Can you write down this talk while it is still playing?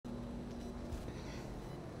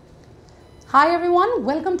Hi everyone,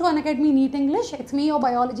 welcome to Unacademy NEET English. It's me, your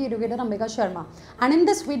biology educator Ambika Sharma. And in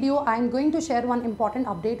this video, I am going to share one important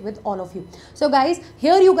update with all of you. So guys,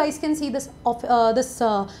 here you guys can see this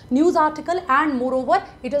news article, and moreover,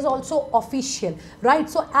 it is also official, right?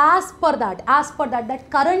 So as per that, that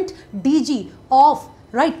current DG of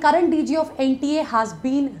current DG of NTA has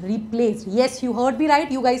been replaced. Yes, you heard me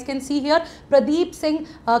right. You guys can see here, Pradeep Singh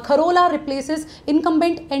Kharola replaces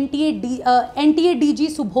incumbent NTA DG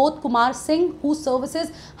Subodh Kumar Singh, whose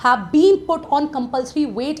services have been put on compulsory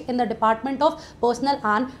wait in the Department of Personnel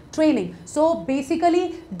and Training. So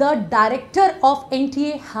basically, the director of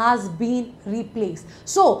NTA has been replaced.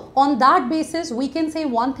 So on that basis, we can say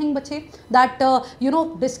one thing, bache, that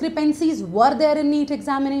discrepancies were there in NEET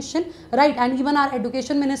examination, right? And even our education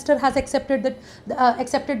minister has accepted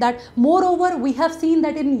that. Moreover, we have seen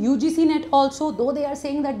that in UGC net also, though they are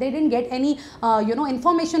saying that they didn't get any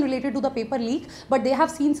information related to the paper leak, but they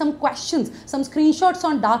have seen some questions, some screenshots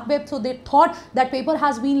on dark web, so they thought that paper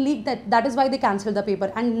has been leaked, that is why they cancelled the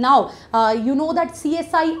paper. And now you know that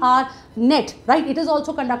CSIR net, right, it is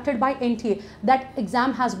also conducted by NTA. That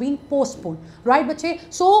exam has been postponed, right bache?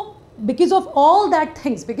 So because of all that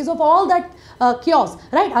things, because of all that chaos,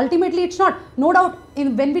 right, ultimately it's not, no doubt,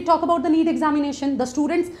 when we talk about the NEET examination, the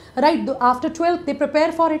students, right, after 12th, they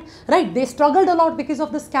prepare for it, right, they struggled a lot because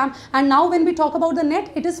of the scam. And now when we talk about the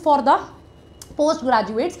net, it is for the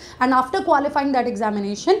postgraduates, and after qualifying that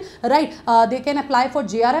examination, right, they can apply for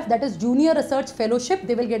JRF, that is Junior Research Fellowship.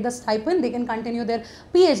 They will get the stipend, they can continue their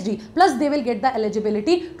PhD, plus they will get the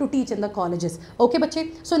eligibility to teach in the colleges. Okay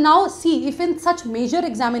bache? So now see, if in such major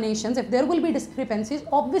examinations, if there will be discrepancies,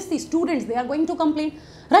 obviously students, they are going to complain,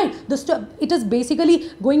 right? It is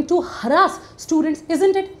basically going to harass students,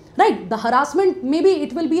 isn't it? Right, the harassment, maybe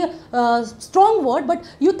it will be a strong word, but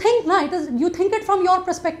you think, you think it from your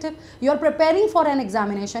perspective. You are preparing for an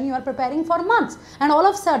examination, you are preparing for months, and all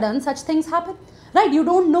of a sudden such things happen, right? You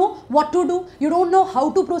don't know what to do, you don't know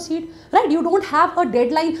how to proceed, right? You don't have a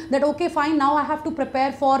deadline that, okay, fine, now I have to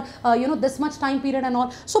prepare for this much time period and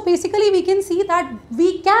all. So basically we can see that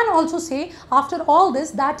we can also say after all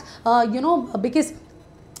this that because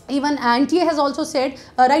even NTA has also said,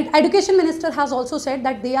 right, education minister has also said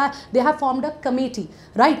that they have formed a committee,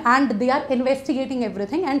 right, and they are investigating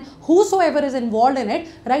everything, and whosoever is involved in it,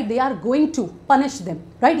 right, they are going to punish them,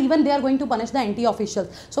 right? Even they are going to punish the NTA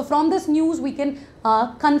officials. So from this news we can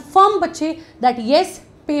confirm bache that yes,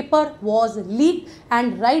 paper was leaked,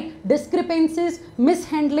 and right, discrepancies,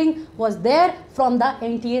 mishandling was there from the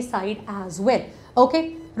NTA side as well.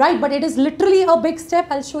 Okay, right, but it is literally a big step.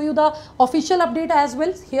 I'll show you the official update as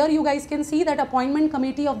well. Here you guys can see that appointment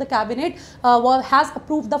committee of the cabinet has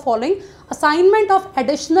approved the following: assignment of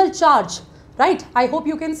additional charge, right? I hope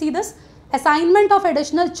you can see this. Assignment of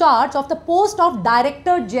additional charge of the post of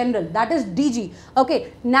Director General, that is DG,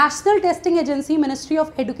 okay, National Testing Agency, Ministry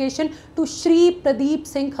of Education, to Shri Pradeep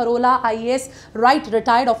Singh Kharola, IAS, right,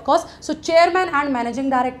 retired of course. So Chairman and Managing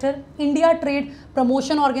Director, India Trade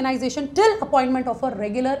Promotion Organization, till appointment of a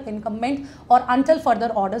regular incumbent or until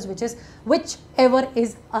further orders, whichever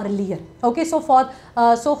is earlier. Okay, so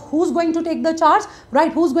so who's going to take the charge,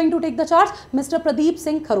 right? Who's going to take the charge? Mr. Pradeep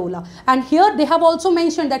Singh Kharola. And here they have also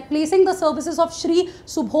mentioned that placing the services of Shri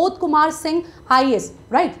Subodh Kumar Singh, IAS,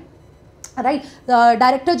 right, the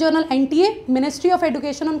Director General NTA, Ministry of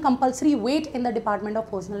Education, on compulsory wait in the Department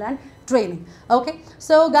of Personnel and Training. Okay,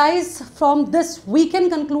 so guys, from this we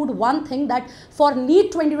can conclude one thing, that for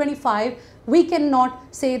NEET 2025 we cannot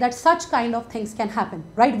say that such kind of things can happen,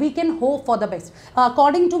 right? We can hope for the best.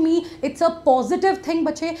 According to me, it's a positive thing,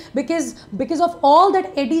 bache, because of all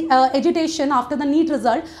that agitation after the NEET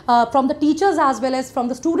result from the teachers as well as from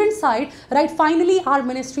the student side, right? Finally, our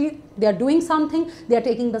ministry, they are doing something, they are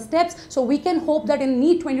taking the steps. So we can hope that in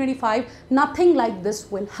NEET 2025, nothing like this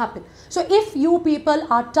will happen. So if you people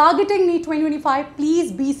are targeting NEET 2025,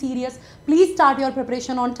 please be serious. Please start your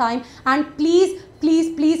preparation on time, and please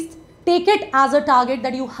take it as a target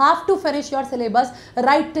that you have to finish your syllabus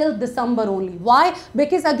right till December only. Why?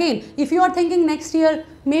 Because again, if you are thinking next year,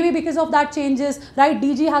 maybe because of that changes, right,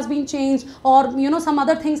 DG has been changed, or some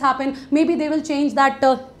other things happen, maybe they will change that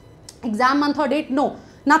exam month or date. No,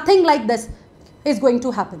 nothing like this is going to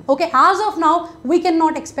happen. Okay, as of now, we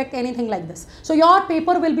cannot expect anything like this. So your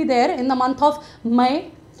paper will be there in the month of May,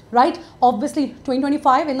 right? Obviously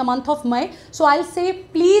 2025 in the month of May. So I'll say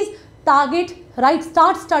please target, right,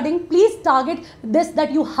 start studying. Please target this,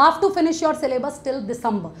 that you have to finish your syllabus till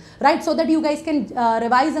December, right, so that you guys can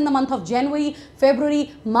revise in the month of January,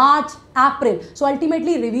 February, March, April. So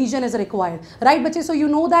ultimately revision is required, right bache? So you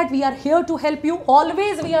know that we are here to help you.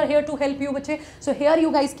 Always we are here to help you, bache. So here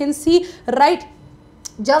you guys can see, right,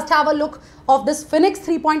 just have a look of this Phoenix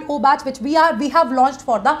 3.0 batch which we have launched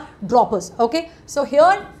for the droppers. Okay, so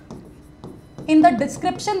here in the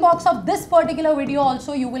description box of this particular video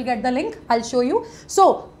also you will get the link. I'll show you.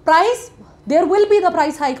 So price, there will be the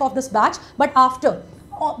price hike of this batch, but after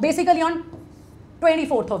basically on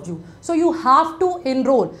 24th of June. So you have to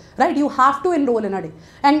enroll, right? You have to enroll in a day.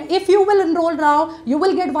 And if you will enroll now, you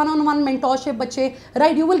will get one-on-one mentorship, bache,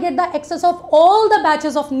 right? You will get the access of all the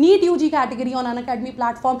batches of NEET UG category on Unacademy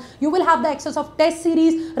platform. You will have the access of test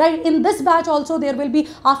series, right? In this batch also, there will be,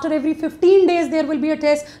 after every 15 days, there will be a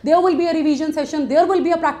test, there will be a revision session, there will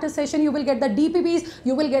be a practice session, you will get the DPPs,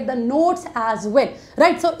 you will get the notes as well,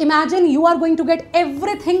 right? So imagine you are going to get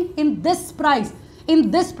everything in this price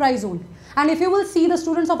only. And if you will see the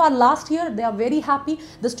students of our last year, they are very happy.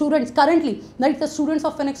 The students currently, like the students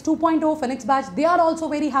of Phoenix 2.0, Phoenix batch, they are also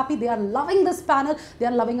very happy. They are loving this panel. They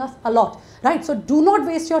are loving us a lot, right? So do not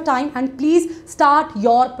waste your time and please start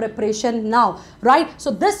your preparation now, right?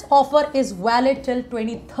 So this offer is valid till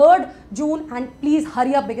 23rd June and please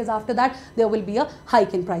hurry up because after that there will be a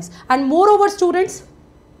hike in price. And moreover students,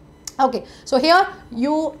 okay, so here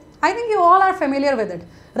I think you all are familiar with it,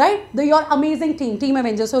 right? Your amazing team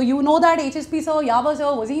Avengers. So you know that HSP sir, Yava sir,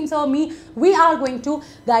 Wazeem sir, me, we are going to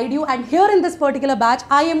guide you. And here in this particular batch,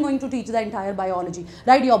 I am going to teach the entire biology,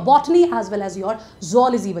 right? Your botany as well as your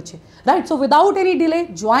zoology, bache, right? So without any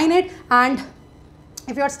delay, join it. And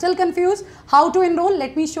if you are still confused how to enroll,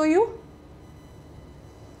 let me show you.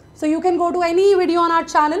 So you can go to any video on our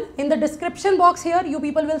channel. In the description box here, you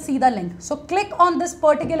people will see the link. So click on this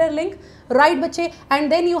particular link, right bache,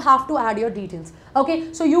 and then you have to add your details.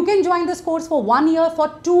 Okay, so you can join this course for 1 year, for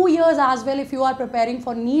 2 years as well if you are preparing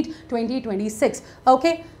for NEET 2026.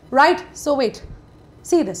 Okay, right? So wait,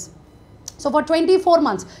 see this. So for 24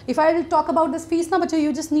 months, if I will talk about this fees,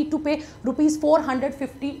 you just need to pay rupees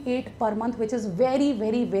 458 per month, which is very,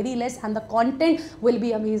 very, very less, and the content will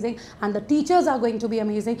be amazing and the teachers are going to be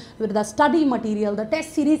amazing with the study material, the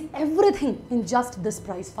test series, everything in just this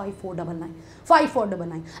price,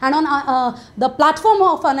 5499. And on the platform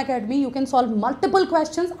of Unacademy, you can solve multiple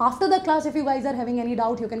questions. After the class, if you guys are having any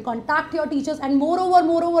doubt, you can contact your teachers. And moreover,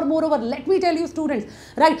 let me tell you students,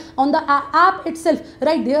 right, on the app itself,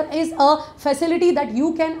 right, there is a facility that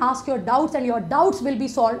you can ask your doubts and your doubts will be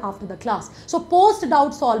solved after the class. So post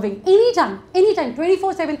doubt solving anytime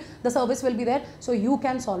 24/7 the service will be there, so you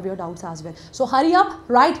can solve your doubts as well. So hurry up,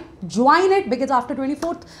 right, join it because after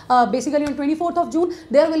 24th basically on 24th of June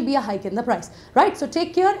there will be a hike in the price, right? So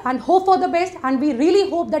take care and hope for the best, and we really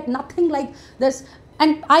hope that nothing like this,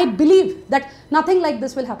 and I believe that nothing like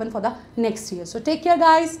this will happen for the next year. So take care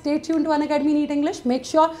guys, stay tuned to Unacademy NEET English. Make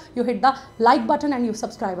sure you hit the like button and you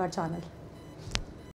subscribe our channel.